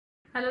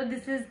Hello,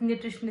 this is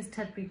nutritionist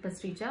Harpreet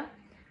Pasricha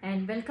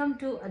and welcome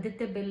to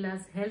Aditya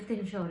Billa's Health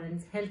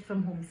Insurance Health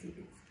from Home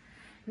series.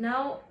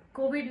 Now,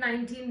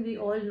 COVID-19, we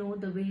all know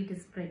the way it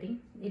is spreading.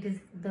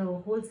 The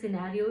whole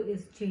scenario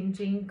is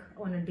changing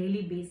on a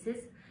daily basis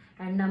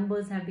and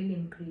numbers have been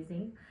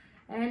increasing.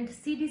 And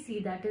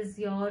CDC, that is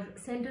your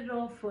Center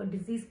of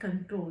Disease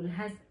Control,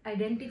 has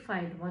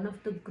identified one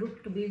of the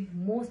group to be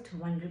most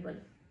vulnerable.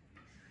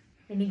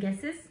 Any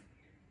guesses?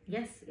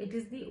 Yes, it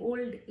is the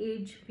old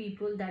age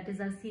people, that is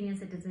our senior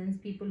citizens,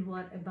 people who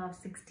are above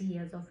 60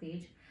 years of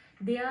age.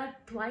 They are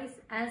twice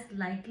as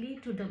likely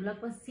to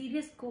develop a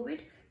serious COVID.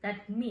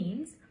 That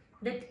means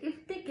that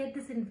if they get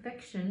this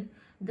infection,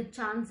 the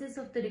chances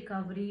of the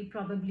recovery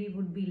probably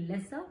would be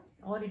lesser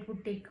or it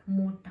would take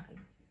more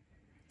time.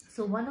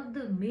 So one of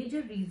the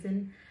major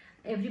reasons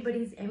everybody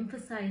is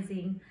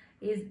emphasizing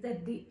is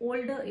that the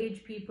older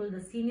age people,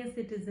 the senior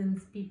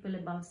citizens, people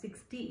above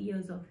 60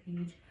 years of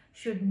age,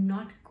 should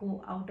not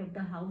go out of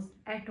the house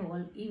at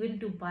all, even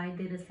to buy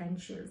their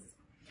essentials.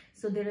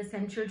 So their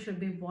essentials should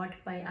be bought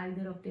by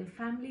either of their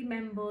family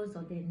members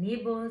or their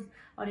neighbors,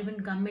 or even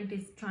government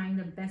is trying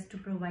the best to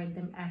provide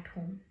them at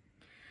home.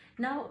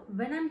 Now,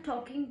 when I'm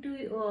talking to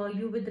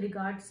you with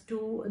regards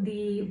to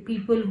the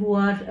people who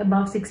are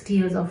above 60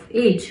 years of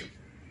age,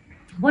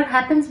 what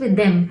happens with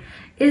them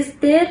is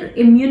their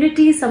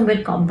immunity is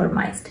somewhere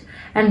compromised.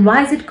 And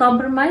why is it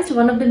compromised?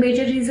 One of the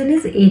major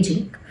reasons is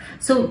aging.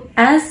 So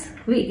as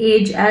we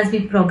age, as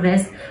we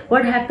progress,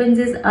 what happens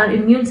is our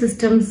immune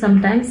system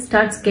sometimes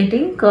starts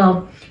getting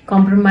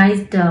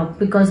compromised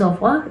because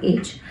of our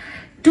age.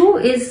 Two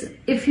is,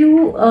 if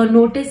you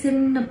notice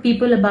in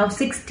people above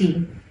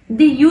 60,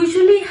 they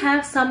usually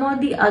have some or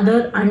the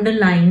other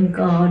underlying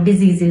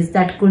diseases.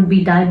 That could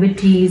be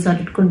diabetes, or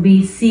it could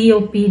be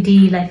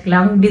COPD like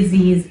lung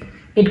disease.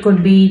 It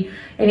could be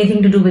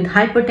anything to do with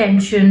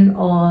hypertension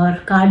or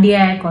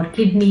cardiac or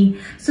kidney.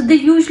 So they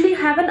usually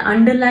have an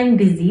underlying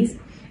disease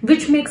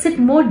which makes it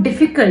more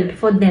difficult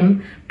for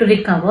them to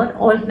recover,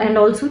 and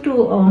also to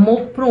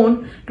more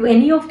prone to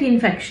any of the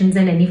infections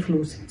and any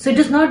flus. So it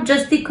is not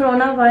just the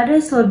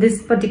coronavirus or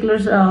this particular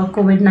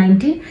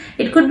COVID-19.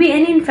 It could be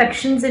any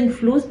infections and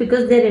flus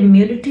because their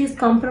immunity is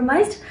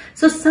compromised.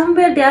 So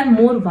somewhere they are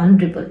more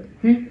vulnerable.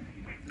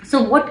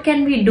 So what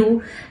can we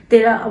do?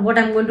 What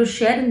I'm going to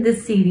share in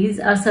this series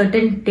are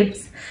certain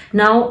tips.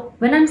 Now,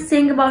 when I'm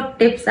saying about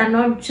tips, I'm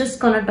not just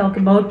going to talk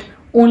about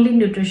only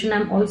nutrition.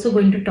 I'm also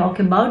going to talk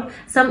about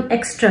some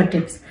extra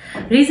tips.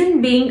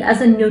 Reason being, as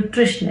a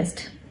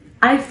nutritionist,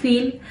 I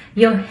feel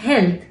your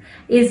health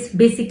is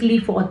basically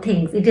four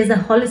things. It is a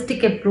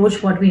holistic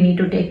approach what we need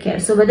to take care.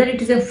 So whether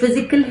it is your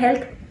physical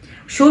health,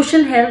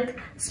 social health,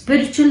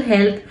 spiritual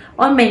health,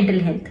 or mental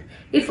health,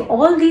 if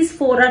all these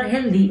four are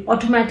healthy,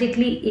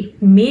 automatically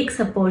it makes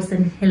a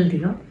person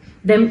healthier.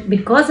 Then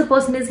because a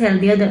person is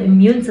healthier, the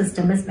immune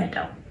system is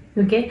better.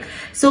 Okay,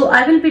 so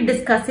I will be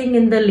discussing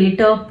in the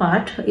later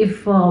part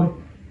if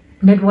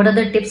that what are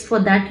the tips. For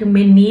that you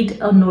may need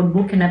a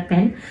notebook and a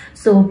pen,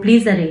 so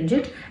please arrange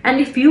it. And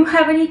if you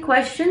have any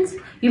questions,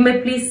 you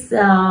may please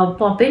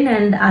pop in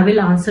and I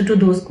will answer to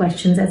those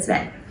questions as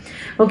well.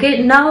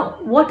 Okay,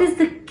 now what is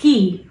the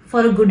key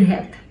for a good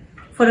health?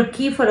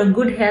 Key for a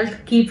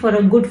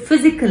good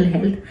physical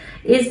health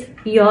is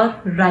your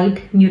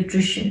right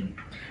nutrition.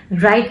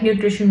 Right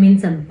nutrition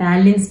means a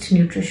balanced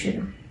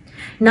nutrition.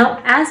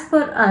 Now, as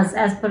per our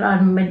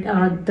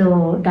the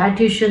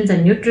dietitians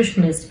and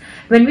nutritionists,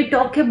 when we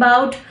talk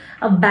about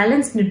a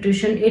balanced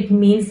nutrition, it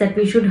means that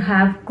we should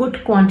have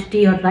good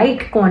quantity or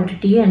right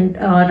quantity and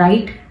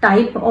right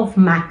type of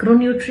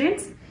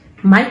macronutrients,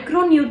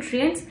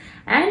 micronutrients,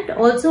 and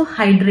also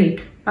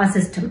hydrate our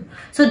system.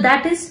 So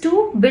that is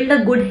to build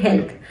a good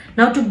health.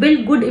 Now, to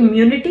build good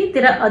immunity,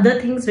 there are other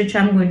things which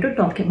I'm going to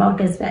talk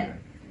about as well.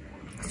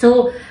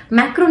 So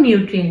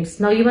macronutrients,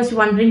 now you must be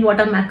wondering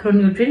what are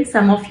macronutrients.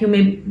 Some of you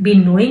may be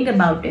knowing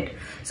about it.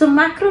 So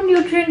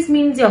macronutrients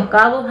means your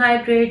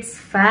carbohydrates,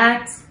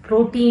 fats,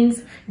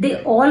 proteins,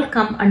 they all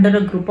come under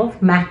a group of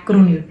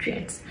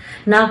macronutrients.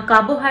 Now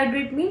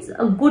carbohydrate means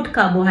a good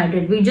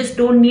carbohydrate. We just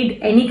don't need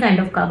any kind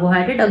of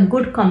carbohydrate. A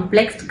good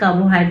complex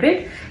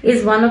carbohydrate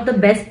is one of the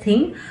best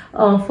thing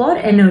for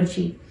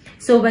energy.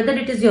 So whether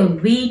it is your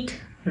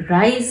wheat,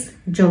 rice,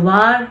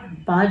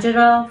 jawar,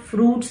 bajra,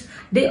 fruits,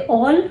 they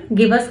all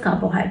give us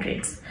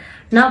carbohydrates.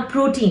 Now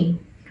protein.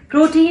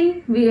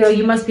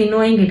 You must be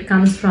knowing it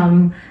comes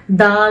from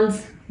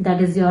dals,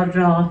 that is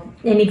your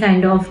any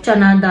kind of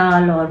chana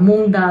dal or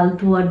moong dal,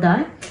 tuar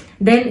dal.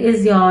 Then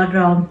is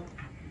your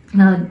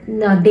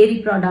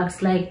dairy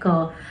products like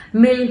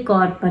milk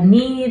or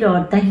paneer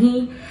or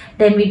dahi.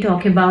 Then we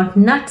talk about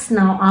nuts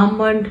now,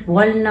 almond,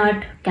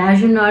 walnut,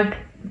 cashew nut,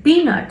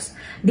 peanuts.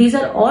 These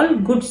are all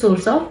good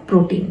source of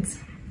proteins.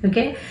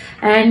 Okay,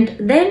 and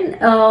then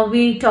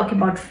we talk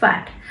about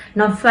fat.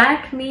 Now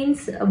fat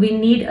means we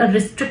need a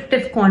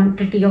restrictive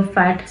quantity of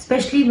fat,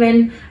 especially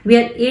when we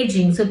are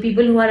aging. So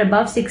people who are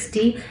above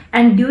 60,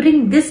 and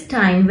during this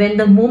time when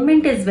the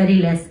movement is very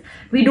less,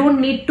 we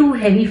don't need too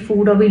heavy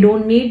food, or we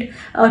don't need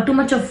too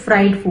much of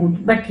fried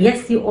food. But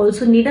yes, you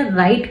also need a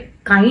right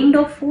kind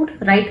of food,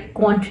 right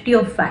quantity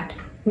of fat,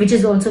 which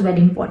is also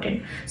very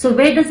important. So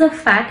where does the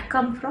fat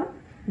come from?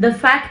 The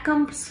fat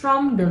comes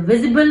from the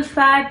visible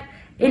fat,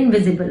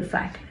 invisible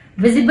fat.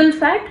 Visible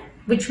fat,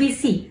 which we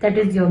see, that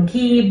is your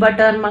ghee,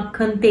 butter,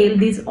 makhan, tel,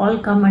 these all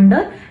come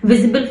under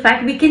visible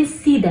fat, we can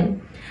see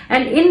them.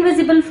 And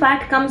invisible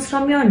fat comes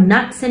from your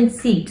nuts and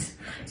seeds.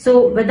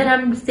 So whether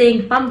I'm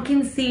saying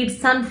pumpkin seed,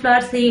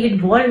 sunflower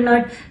seed,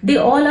 walnut, they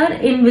all are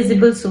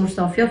invisible source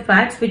of your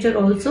fats, which are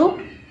also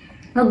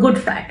a good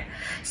fat.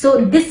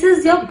 So this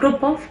is your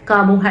group of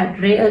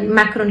carbohydrate,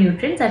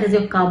 macronutrients, that is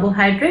your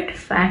carbohydrate,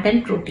 fat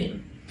and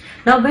protein.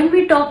 Now when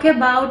we talk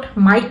about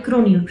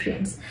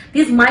micronutrients,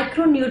 these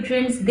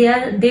micronutrients,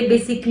 they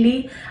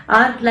basically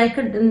are like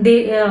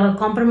they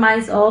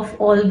comprise of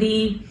all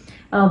the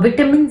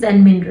vitamins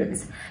and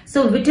minerals.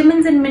 So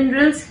vitamins and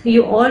minerals,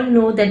 you all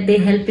know that they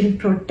help in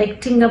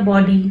protecting our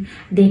body,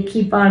 they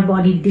keep our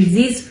body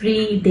disease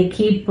free, they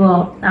keep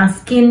our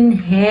skin,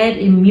 hair,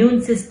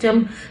 immune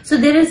system. So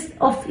there is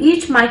of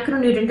each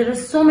micronutrient, there are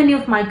so many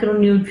of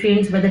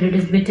micronutrients, whether it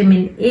is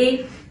vitamin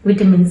A,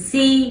 vitamin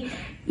C,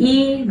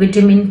 E,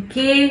 vitamin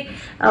K,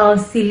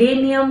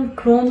 selenium,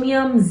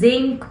 chromium,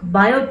 zinc,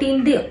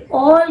 biotin, they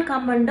all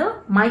come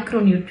under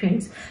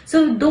micronutrients.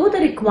 So though the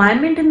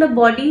requirement in the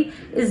body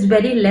is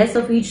very less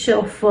of each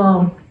of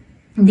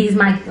these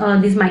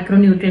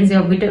micronutrients,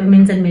 your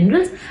vitamins and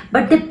minerals,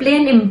 but they play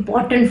an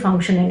important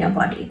function in your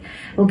body.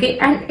 Okay,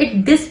 and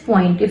at this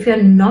point, if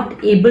you're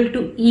not able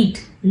to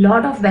eat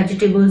lot of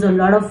vegetables or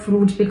lot of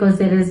fruits, because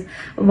there is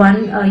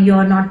one,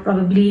 you're not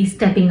probably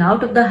stepping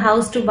out of the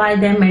house to buy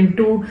them, and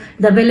two,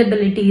 the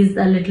availability is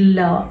a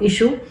little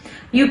issue,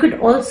 you could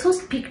also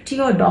speak to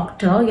your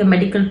doctor, your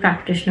medical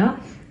practitioner,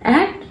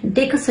 and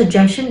take a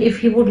suggestion if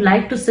he would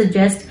like to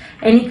suggest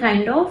any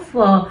kind of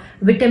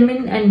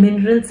vitamin and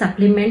mineral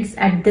supplements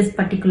at this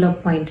particular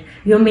point.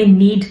 You may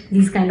need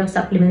these kind of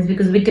supplements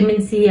because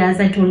vitamin C, as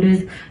I told you,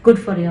 is good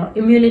for your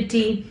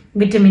immunity,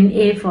 vitamin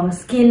A for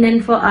skin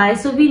and for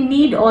eyes. So we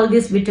need all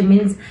these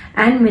vitamins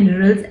and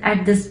minerals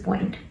at this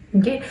point.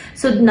 Okay,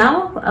 so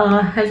now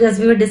as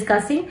we were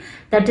discussing,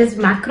 that is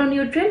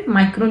macronutrient,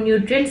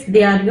 micronutrients,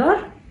 they are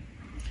your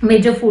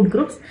major food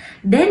groups.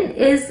 Then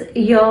is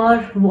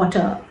your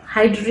water.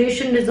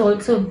 Hydration is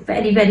also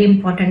very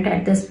important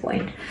at this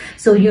point.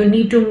 So you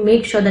need to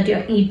make sure that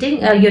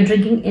you're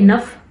drinking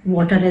enough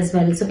water as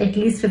well. So at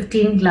least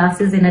 15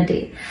 glasses in a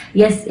day.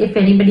 Yes, if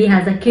anybody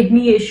has a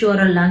kidney issue or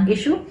a lung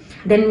issue,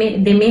 then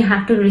they may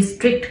have to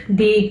restrict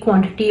the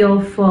quantity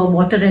of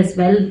water as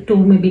well to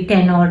maybe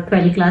 10 or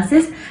 12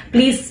 glasses.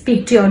 Please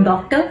speak to your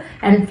doctor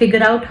and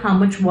figure out how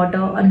much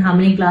water and how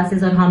many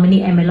glasses or how many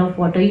ml of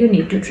water you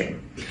need to drink.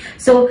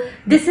 So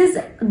this is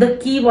the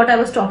key. What I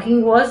was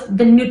talking was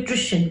the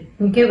nutrition,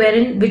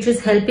 okay, which is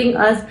helping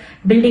us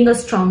building a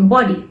strong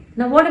body.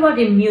 Now what about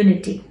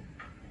immunity?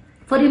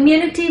 For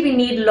immunity, we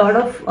need a lot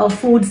of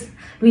foods.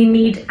 We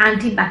need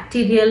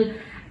antibacterial,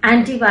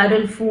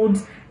 antiviral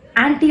foods,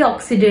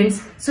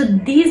 antioxidants. So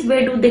these,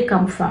 where do they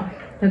come from?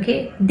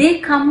 Okay, they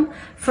come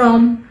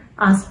from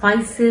our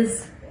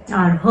spices,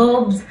 our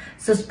herbs.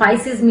 So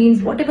spices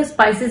means whatever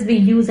spices we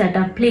use at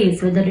our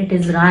place, whether it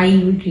is rai,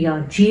 or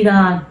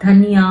jeera,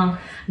 dhania,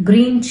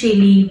 green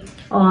chili,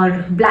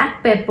 or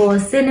black pepper,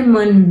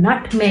 cinnamon,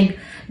 nutmeg,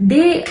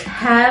 they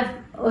have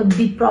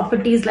the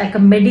properties like a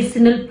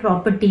medicinal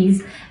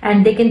properties,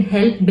 and they can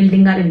help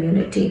building our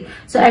immunity.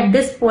 So at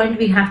this point,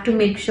 we have to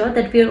make sure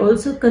that we are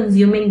also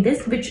consuming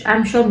this, which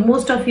I'm sure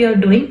most of you are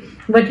doing,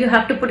 but you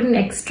have to put in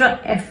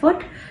extra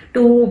effort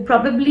to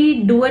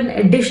probably do an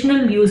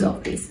additional use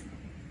of this.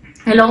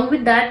 Along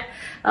with that,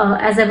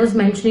 as I was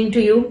mentioning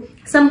to you,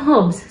 some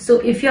herbs. So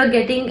if you're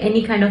getting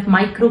any kind of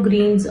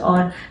microgreens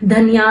or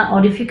dhania,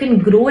 or if you can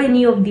grow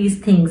any of these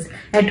things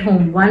at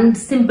home, one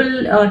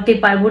simple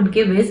tip I would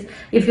give is,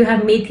 if you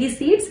have methi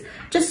seeds,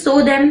 just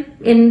sow them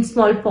in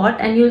small pot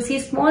and you'll see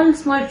small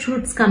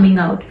shoots coming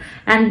out,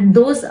 and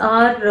those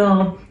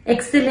are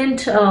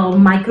excellent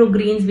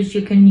microgreens which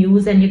you can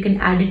use and you can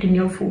add it in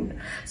your food.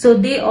 So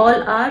they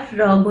all are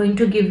going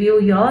to give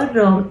you your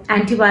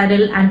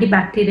antiviral,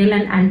 antibacterial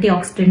and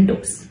antioxidant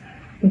dose.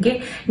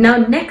 Okay, now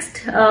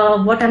next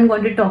what I'm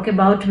going to talk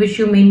about, which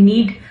you may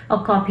need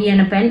a copy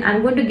and a pen,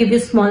 I'm going to give you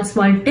small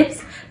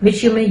tips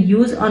which you may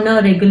use on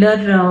a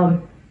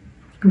regular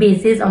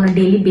basis, on a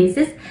daily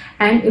basis,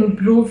 and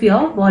improve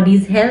your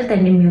body's health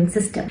and immune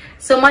system.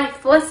 So my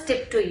first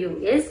tip to you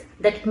is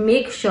that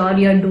make sure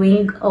you're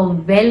doing a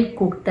well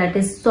cooked, that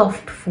is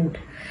soft food.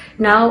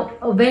 Now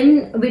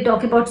when we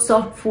talk about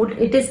soft food,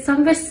 it is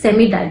somewhere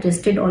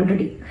semi-digested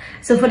already.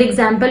 So for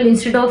example,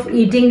 instead of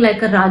eating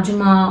like a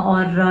rajma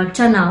or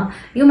chana,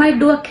 you might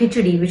do a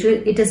khichdi, which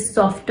it is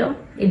softer,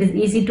 it is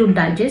easy to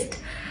digest.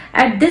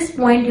 At this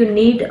point, you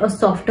need a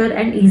softer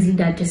and easy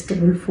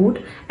digestible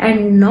food,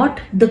 and not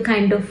the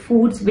kind of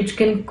foods which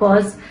can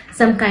cause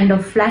some kind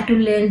of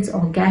flatulence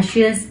or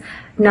gaseous.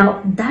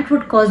 Now that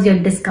would cause your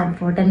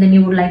discomfort, and then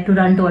you would like to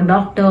run to a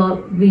doctor.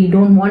 We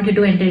don't want you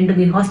to enter into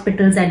the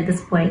hospitals at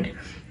this point.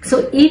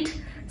 So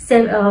eat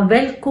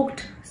well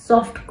cooked,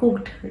 soft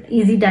cooked,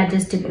 easy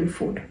digestible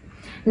food.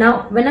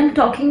 Now, when I'm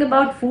talking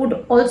about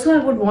food, also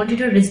I would want you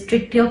to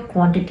restrict your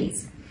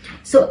quantities.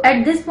 So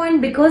at this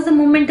point, because the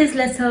movement is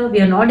lesser, we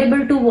are not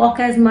able to walk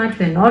as much,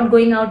 we are not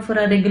going out for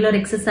our regular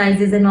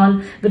exercises and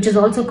all, which is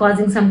also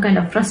causing some kind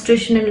of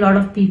frustration in a lot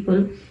of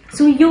people.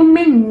 So you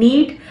may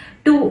need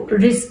to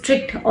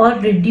restrict or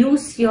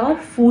reduce your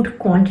food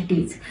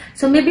quantities.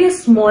 So maybe a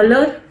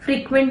smaller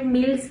frequent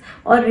meals,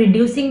 or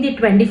reducing the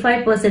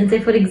 25%. Say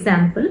for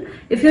example,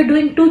 if you're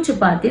doing 2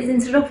 chapatis,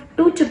 instead of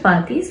 2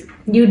 chapatis,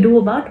 you do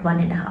about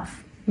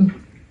 1.5.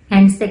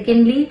 And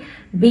secondly,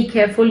 be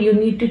careful, you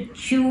need to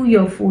chew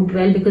your food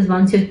well, because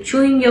once you're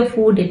chewing your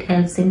food, it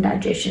helps in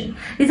digestion.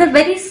 These are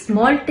very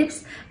small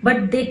tips,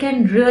 but they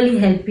can really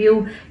help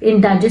you in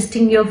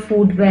digesting your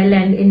food well,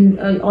 and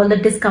in all the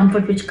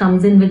discomfort which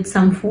comes in with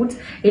some foods,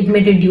 it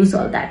may reduce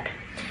all that.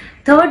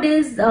 Third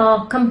is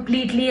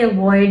completely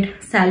avoid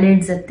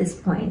salads at this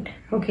point.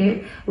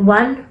 Okay,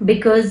 one,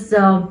 because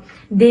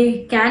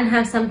they can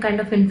have some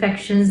kind of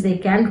infections, they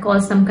can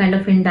cause some kind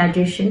of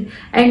indigestion,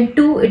 and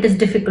two, it is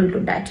difficult to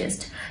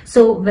digest.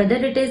 So whether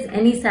it is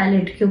any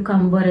salad,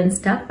 cucumber and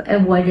stuff,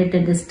 avoid it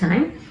at this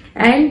time.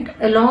 And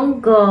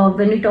along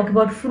when we talk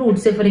about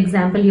fruits, say for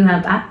example you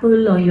have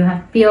apple, or you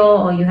have pear,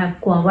 or you have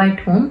guava at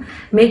home,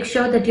 make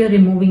sure that you're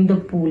removing the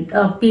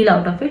peel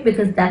out of it,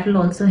 because that will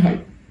also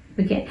help.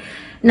 Okay,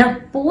 now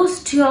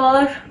post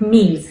your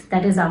meals,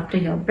 that is after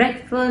your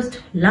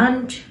breakfast,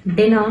 lunch,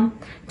 dinner,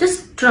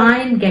 just try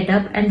and get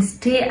up and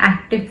stay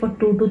active for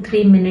 2 to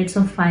 3 minutes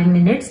or 5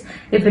 minutes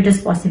if it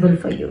is possible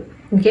for you.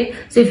 Okay,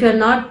 so if you're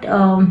not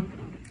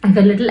if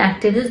you're a little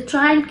active, just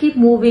try and keep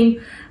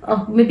moving.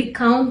 Maybe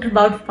count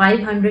about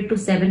 500 to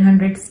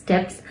 700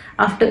 steps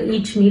after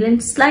each meal,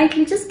 and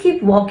slightly just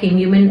keep walking.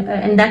 You mean,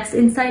 and that's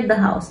inside the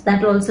house.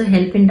 That will also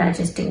help in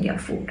digesting your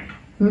food.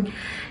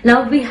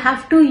 Now we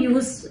have to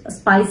use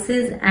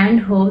spices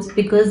and herbs,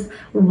 because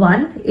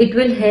one, it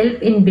will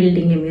help in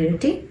building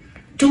immunity.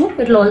 Two,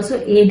 it will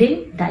also aid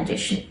in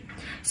digestion.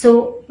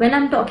 So when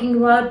I'm talking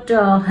about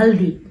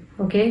haldi,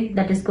 okay,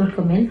 that is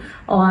curcumin,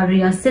 or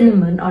your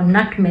cinnamon or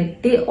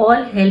nutmeg, they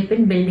all help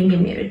in building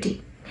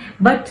immunity.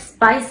 But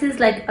spices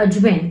like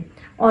ajwain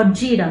or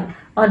jeera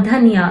or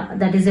dhania,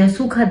 that is your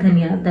sukha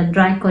dhania, the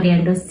dry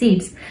coriander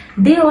seeds,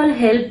 they all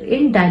help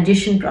in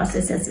digestion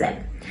process as well.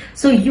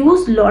 So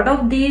use a lot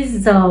of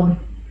these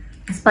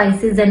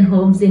spices and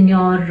herbs in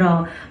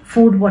your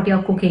food what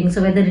you're cooking.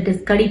 So whether it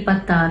is kadi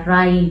patta,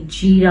 rai,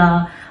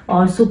 jeera,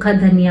 or sukha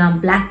dhania,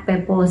 black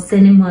pepper,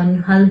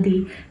 cinnamon,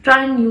 haldi,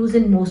 try and use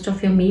in most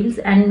of your meals.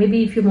 And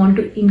maybe if you want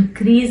to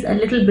increase a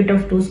little bit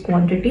of those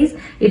quantities,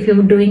 if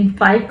you're doing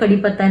 5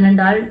 kadi patta and a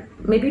dal,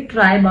 maybe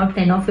try about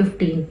 10 or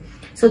 15.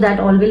 So that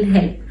all will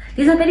help.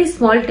 These are very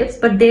small tips,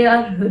 but they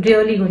are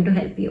really going to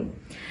help you.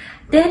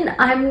 Then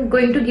I'm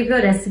going to give you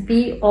a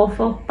recipe of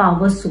a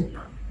power soup.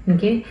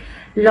 Okay,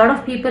 a lot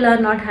of people are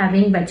not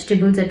having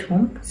vegetables at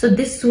home, so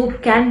this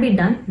soup can be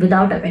done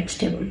without a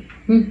vegetable.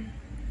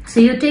 So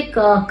you take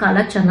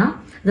kala chana,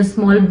 the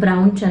small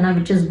brown chana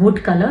which is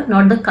wood color,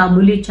 not the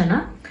Kabuli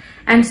chana,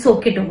 and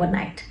soak it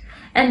overnight.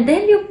 And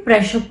then you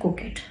pressure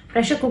cook it.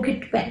 Pressure cook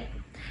it well.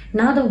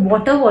 Now the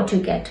water what you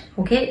get,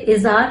 okay,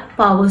 is our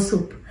power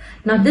soup.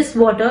 Now this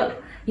water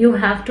you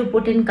have to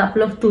put in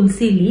couple of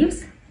tulsi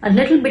leaves, a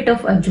little bit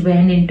of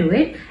ajwain into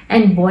it,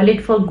 and boil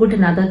it for good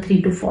another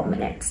 3 to 4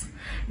 minutes.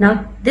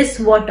 Now this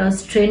water,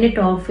 strain it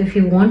off. If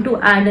you want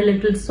to add a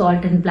little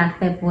salt and black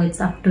pepper, it's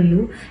up to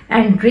you,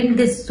 and drink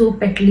this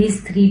soup at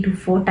least 3 to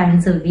 4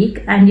 times a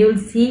week, and you'll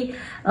see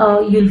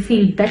you'll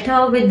feel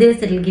better with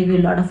this. It'll give you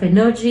a lot of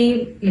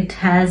energy. It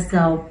has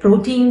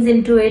proteins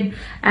into it,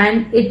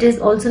 and it is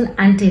also an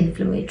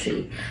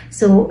anti-inflammatory,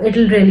 so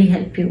it'll really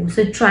help you.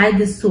 So try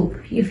this soup.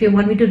 If you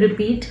want me to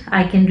repeat,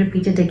 I can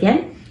repeat it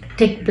again.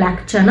 Take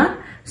black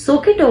chana,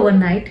 soak it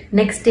overnight,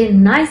 next day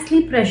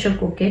nicely pressure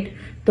cook it.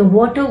 The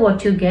water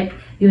what you get,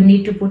 you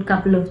need to put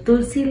couple of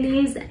tulsi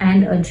leaves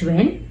and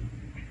ajwain,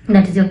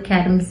 that is your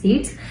carom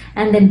seeds,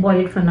 and then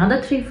boil it for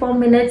another 3-4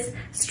 minutes,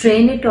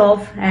 strain it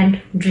off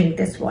and drink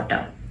this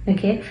water.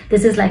 Okay,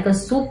 this is like a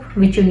soup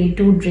which you need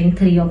to drink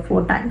 3 or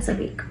 4 times a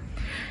week.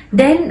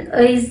 Then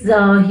is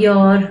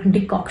your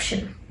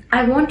decoction.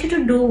 I want you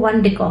to do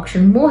one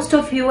decoction. Most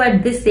of you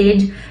at this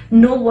age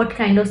know what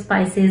kind of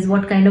spices,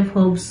 what kind of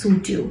herbs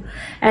suit you.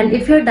 And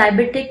if you're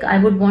diabetic, I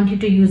would want you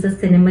to use a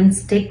cinnamon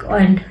stick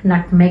and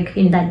nutmeg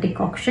in that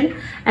decoction.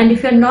 And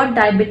if you're not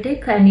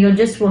diabetic and you're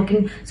just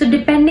working, so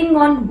depending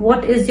on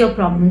what is your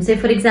problem. Say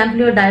for example,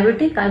 you're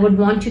diabetic, I would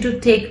want you to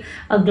take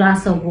a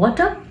glass of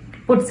water,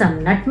 put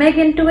some nutmeg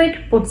into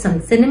it, put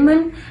some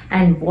cinnamon,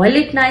 and boil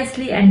it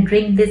nicely and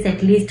drink this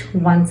at least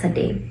once a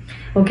day.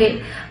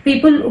 Okay,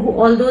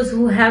 all those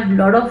who have a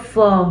lot of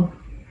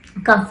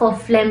cough or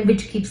phlegm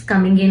which keeps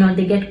coming in, or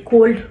they get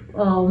cold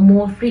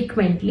more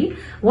frequently,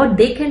 what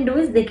they can do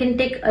is they can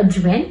take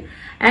ajwain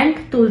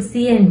and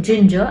tulsi and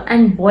ginger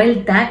and boil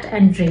that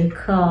and drink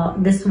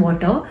this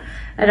water.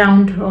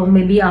 around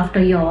maybe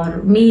after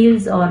your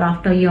meals or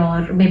after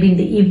your maybe in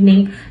the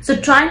evening. So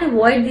try and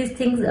avoid these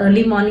things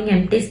early morning,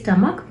 empty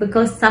stomach,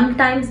 because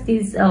sometimes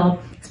these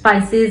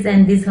spices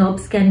and these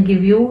herbs can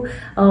give you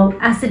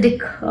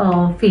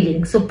acidic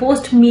feeling. So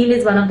post meal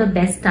is one of the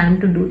best time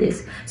to do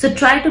this. So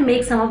try to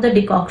make some of the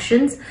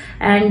decoctions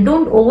and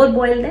don't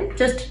overboil them.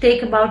 Just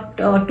take about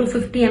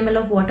 250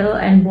 ml of water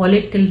and boil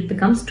it till it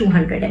becomes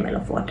 200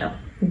 ml of water.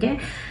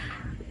 Okay,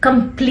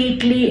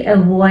 completely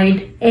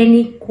avoid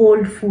any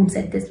cold foods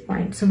at this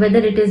point. So whether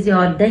it is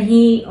your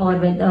dahi or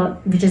whether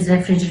which is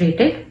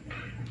refrigerated,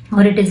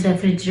 or it is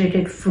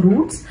refrigerated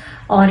fruits,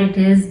 or it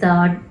is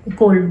the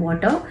cold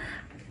water,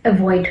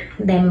 avoid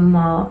them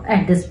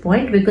at this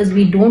point, because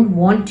we don't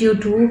want you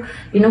to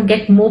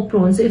get more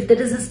prone. So if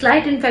there is a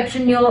slight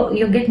infection,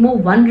 you get more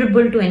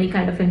vulnerable to any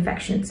kind of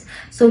infections.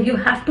 So you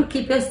have to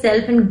keep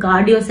yourself and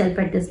guard yourself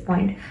at this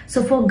point.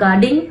 So for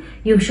guarding,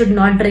 you should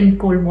not drink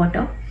cold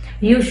water.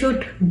 You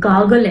should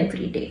gargle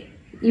every day.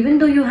 Even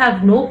though you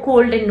have no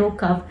cold and no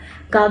cough,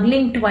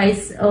 gargling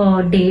twice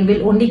a day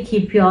will only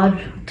keep your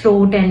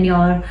throat and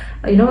your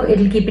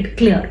it'll keep it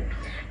clear.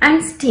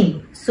 And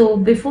steam. So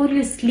before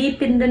you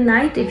sleep in the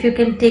night, if you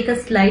can take a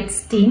slight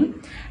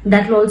steam,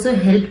 that will also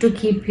help to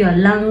keep your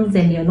lungs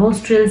and your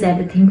nostrils,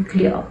 everything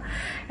clear.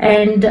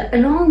 And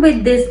along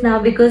with this now,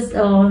 because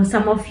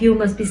some of you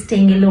must be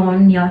staying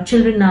alone, your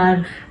children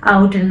are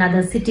out in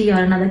another city or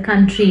another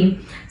country,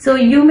 so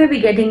you may be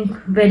getting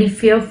very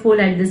fearful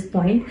at this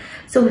point.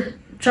 So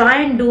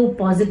try and do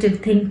positive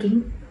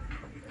thinking.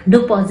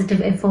 Do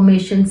positive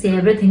affirmation, say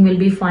everything will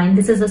be fine.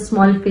 This is a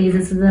small phase.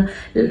 This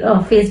is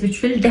a phase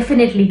which will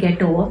definitely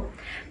get over.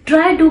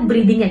 Try do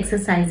breathing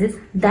exercises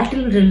that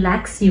will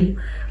relax you.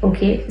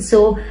 Okay,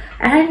 so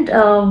and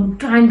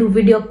try and do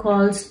video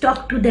calls,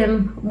 talk to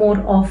them more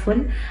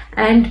often,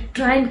 and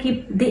try and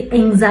keep the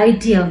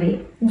anxiety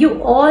away.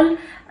 You all,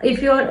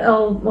 if you're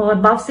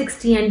above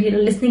 60 and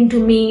you're listening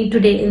to me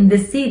today in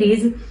this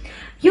series,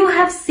 you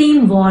have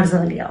seen wars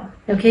earlier.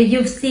 Okay,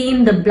 you've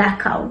seen the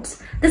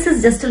blackouts. This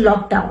is just a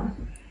lockdown.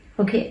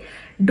 Okay,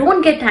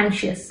 don't get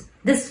anxious.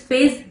 This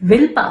phase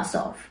will pass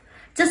off.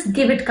 Just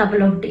give it a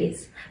couple of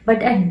days.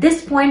 But at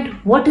this point,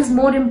 what is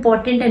more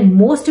important and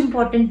most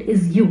important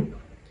is you.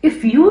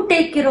 If you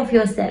take care of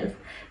yourself,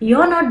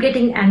 you're not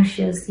getting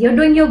anxious, you're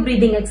doing your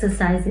breathing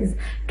exercises,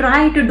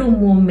 try to do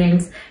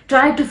movements,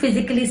 try to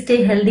physically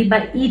stay healthy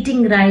by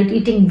eating right,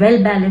 eating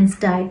well-balanced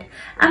diet.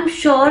 I'm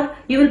sure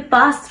you will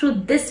pass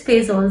through this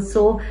phase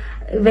also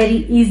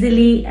very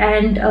easily,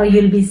 and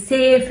you'll be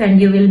safe and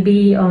you will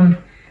be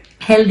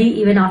healthy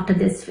even after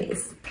this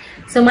phase.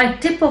 So my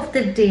tip of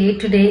the day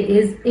today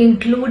is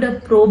include a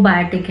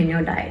probiotic in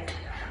your diet.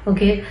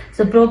 Okay,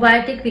 so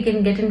probiotic we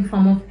can get in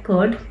form of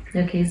curd.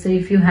 Okay, so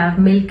if you have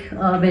milk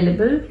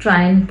available,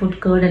 try and put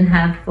curd and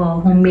have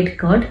homemade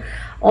curd,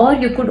 or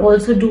you could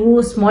also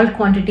do small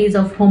quantities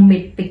of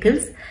homemade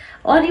pickles,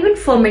 or even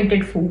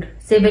fermented food.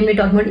 Say when we're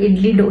talking about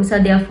idli,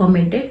 dosa, they are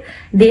fermented.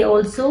 They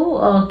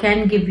also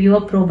can give you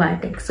a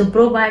probiotic. So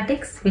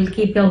probiotics will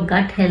keep your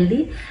gut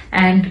healthy,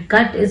 and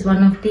gut is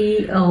one of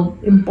the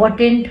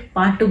important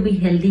part to be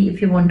healthy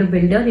if you want to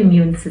build your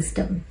immune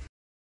system.